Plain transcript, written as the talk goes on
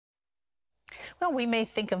Well, we may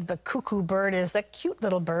think of the cuckoo bird as a cute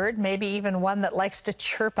little bird, maybe even one that likes to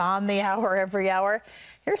chirp on the hour every hour.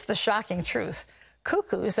 Here's the shocking truth.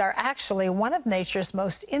 Cuckoos are actually one of nature's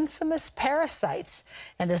most infamous parasites.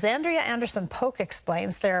 And as Andrea Anderson Polk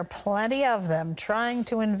explains, there are plenty of them trying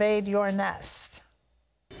to invade your nest.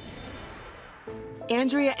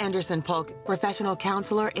 Andrea Anderson Polk, professional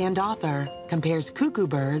counselor and author, compares cuckoo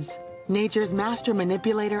birds, nature's master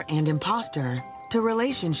manipulator and imposter, to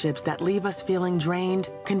relationships that leave us feeling drained,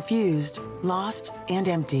 confused, lost, and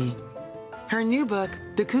empty. Her new book,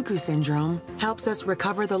 The Cuckoo Syndrome, helps us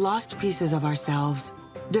recover the lost pieces of ourselves,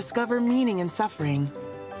 discover meaning in suffering,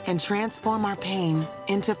 and transform our pain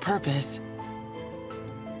into purpose.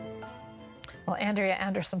 Well, Andrea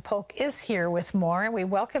Anderson Polk is here with more. We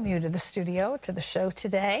welcome you to the studio, to the show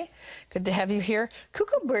today. Good to have you here.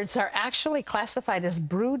 Cuckoo birds are actually classified as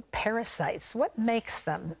brood parasites. What makes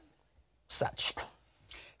them such?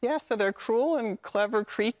 Yeah, so they're cruel and clever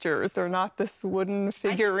creatures. They're not this wooden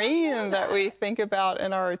figurine that we think about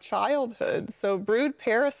in our childhood. So brood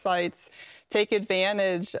parasites take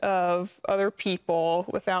advantage of other people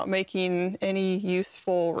without making any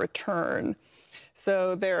useful return.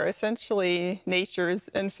 So they're essentially nature's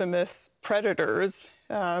infamous predators,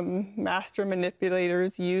 master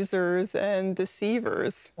manipulators, users, and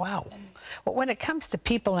deceivers. Wow. Well, when it comes to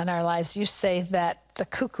people in our lives, you say that the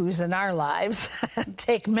cuckoos in our lives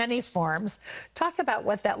take many forms. Talk about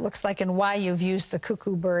what that looks like and why you've used the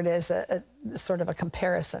cuckoo bird as a sort of a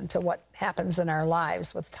comparison to what happens in our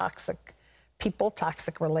lives with toxic people,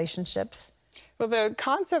 toxic relationships. Well, the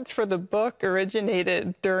concept for the book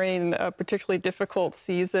originated during a particularly difficult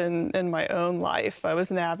season in my own life. I was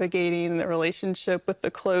navigating a relationship with a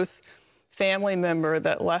close family member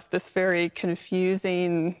that left this very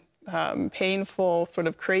confusing, painful, sort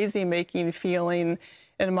of crazy-making feeling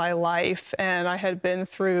in my life. And I had been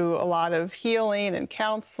through a lot of healing and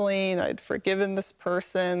counseling. I'd forgiven this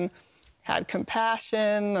person, had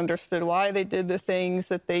compassion, understood why they did the things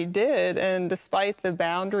that they did. And despite the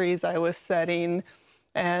boundaries I was setting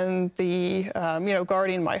and the,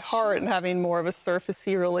 guarding my heart and having more of a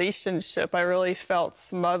surfacey relationship, I really felt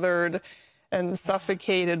smothered and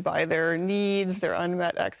suffocated by their needs, their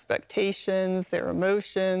unmet expectations, their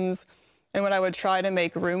emotions. And when I would try to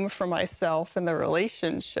make room for myself in the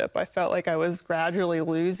relationship, I felt like I was gradually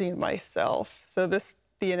losing myself. So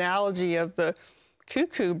the analogy of the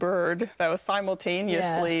cuckoo bird that I was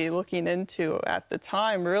simultaneously looking into at the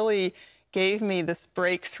time really gave me this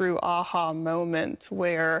breakthrough aha moment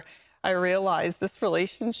where I realized this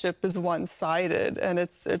relationship is one-sided, and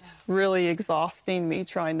it's really exhausting me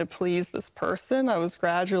trying to please this person. I was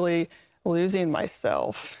gradually losing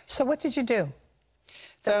myself. So what did you do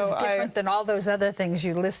that was different than all those other things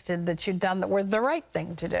you listed that you'd done that were the right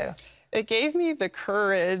thing to do? It gave me the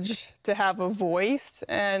courage to have a voice,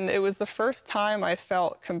 and it was the first time I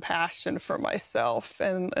felt compassion for myself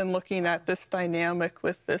and looking at this dynamic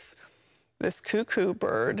with this cuckoo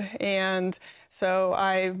bird. And so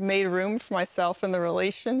I made room for myself in the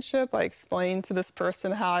relationship. I explained to this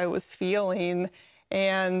person how I was feeling,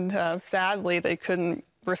 and sadly, they couldn't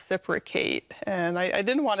reciprocate. And I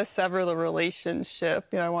didn't want to sever the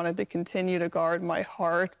relationship. I wanted to continue to guard my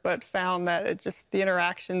heart, but found that the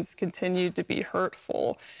interactions continued to be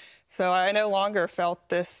hurtful. So I no longer felt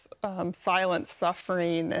this silent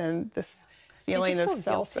suffering and this feeling of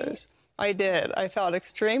selfish. Guilty? I did. I felt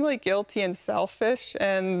extremely guilty and selfish,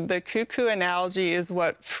 and the cuckoo analogy is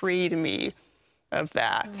what freed me of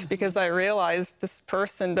that, because I realized this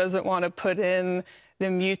person doesn't want to put in the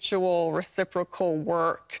mutual reciprocal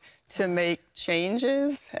work to make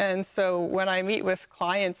changes. And so when I meet with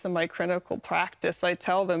clients in my clinical practice, I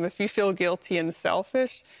tell them, if you feel guilty and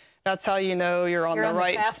selfish, that's how you know you're on the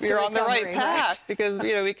right path. Because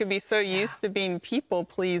we can be so used to being people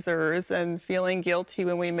pleasers and feeling guilty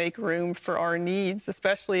when we make room for our needs,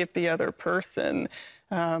 especially if the other person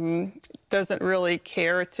doesn't really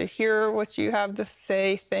care to hear what you have to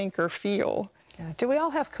say, think, or feel. Yeah. Do we all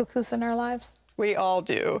have cuckoos in our lives? We all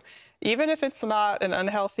do. Even if it's not an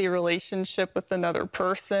unhealthy relationship with another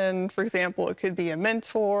person, for example, it could be a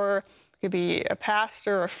mentor, it could be a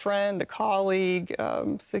pastor, a friend, a colleague,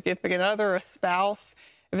 significant other, a spouse.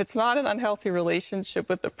 If it's not an unhealthy relationship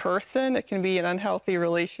with the person, it can be an unhealthy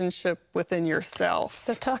relationship within yourself.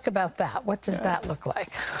 So talk about that. What does that look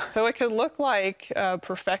like? So it could look like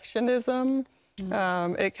perfectionism.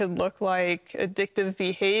 It could look like addictive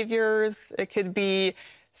behaviors. It could be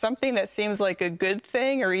something that seems like a good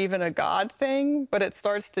thing or even a God thing, but it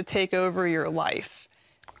starts to take over your life.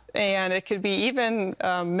 And it could be even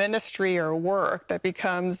ministry or work that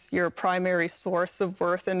becomes your primary source of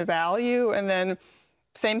worth and value. And then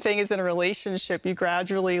same thing as in a relationship, you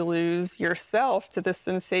gradually lose yourself to this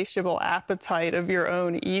insatiable appetite of your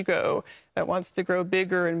own ego that wants to grow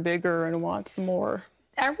bigger and bigger and wants more.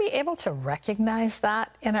 Are we able to recognize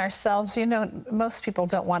that in ourselves? You know, most people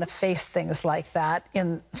don't want to face things like that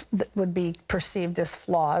that would be perceived as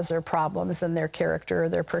flaws or problems in their character or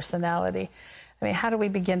their personality. I mean, how do we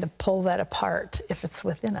begin to pull that apart if it's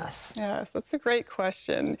within us? Yes, that's a great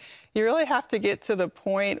question. You really have to get to the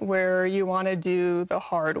point where you want to do the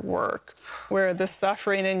hard work, where the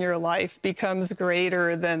suffering in your life becomes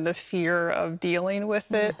greater than the fear of dealing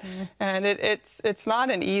with it. And it's not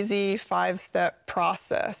an easy 5-step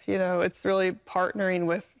process. You know, it's really partnering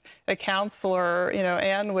with a counselor, you know,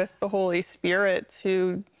 and with the Holy Spirit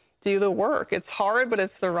to do the work. It's hard, but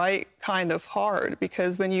it's the right kind of hard,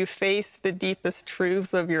 because when you face the deepest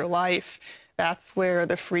truths of your life, that's where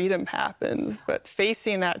the freedom happens. But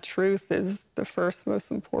facing that truth is the first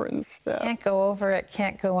most important step. Can't go over it,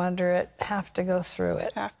 can't go under it, have to go through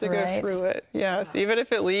it. Have to go through it, yes. Even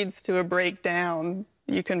if it leads to a breakdown,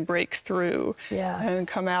 you can break through and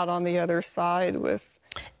come out on the other side with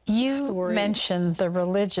You mentioned the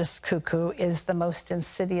religious cuckoo is the most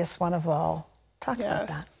insidious one of all. Talk about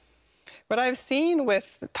that. What I've seen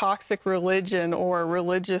with toxic religion or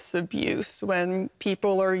religious abuse, when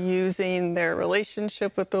people are using their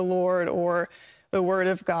relationship with the Lord or the Word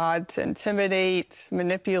of God to intimidate,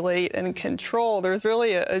 manipulate, and control, there's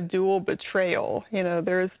really a dual betrayal. You know,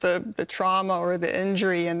 there's the trauma or the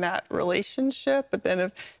injury in that relationship, but then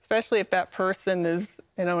especially if that person is,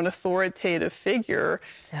 you know, an authoritative figure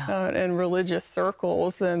in religious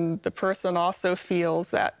circles, then the person also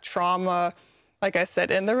feels that trauma, like I said,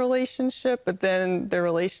 in the relationship, but then the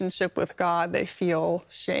relationship with God, they feel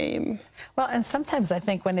shame. Well, and sometimes I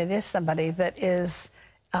think when it is somebody that is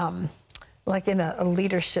like in a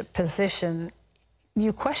leadership position,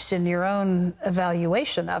 you question your own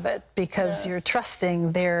evaluation of it because you're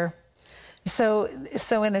trusting their. So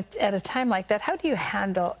at a time like that, how do you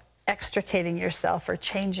handle extricating yourself or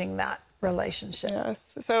changing that relationship?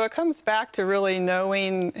 Yes. So it comes back to really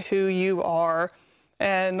knowing who you are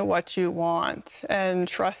and what you want, and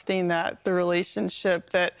trusting that the relationship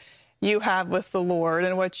that you have with the Lord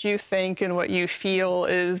and what you think and what you feel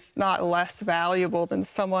is not less valuable than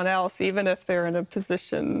someone else, even if they're in a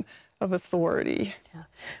position of authority.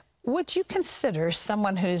 Would you consider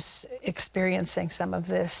someone who's experiencing some of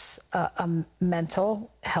this a mental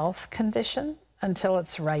health condition until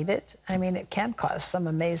it's righted? I mean, it can cause some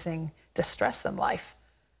amazing distress in life.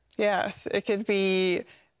 Yes, it could be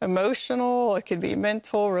emotional, it could be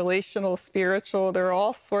mental, relational, spiritual. There are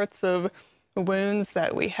all sorts of wounds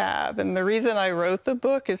that we have. And the reason I wrote the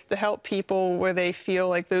book is to help people where they feel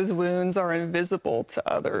like those wounds are invisible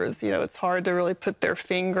to others. You know, it's hard to really put their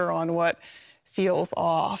finger on what feels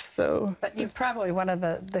off. But you probably, one of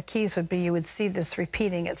the keys would be you would see this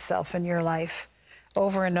repeating itself in your life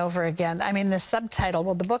over and over again. I mean, the subtitle,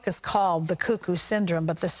 well, the book is called The Cuckoo Syndrome,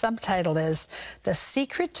 but the subtitle is The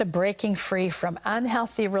Secret to Breaking Free from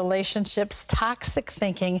Unhealthy Relationships, Toxic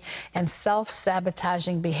Thinking, and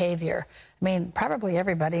Self-Sabotaging Behavior. I mean, probably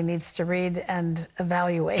everybody needs to read and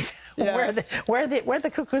evaluate where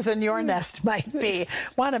the cuckoos in your nest might be.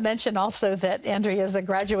 Want to mention also that Andrea is a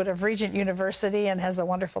graduate of Regent University and has a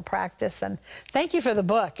wonderful practice. And thank you for the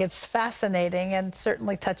book. It's fascinating and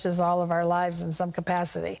certainly touches all of our lives in some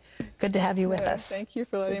capacity. Good to have you with us. Thank you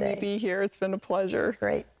for letting me be here. It's been a pleasure.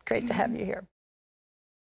 Great to have you here.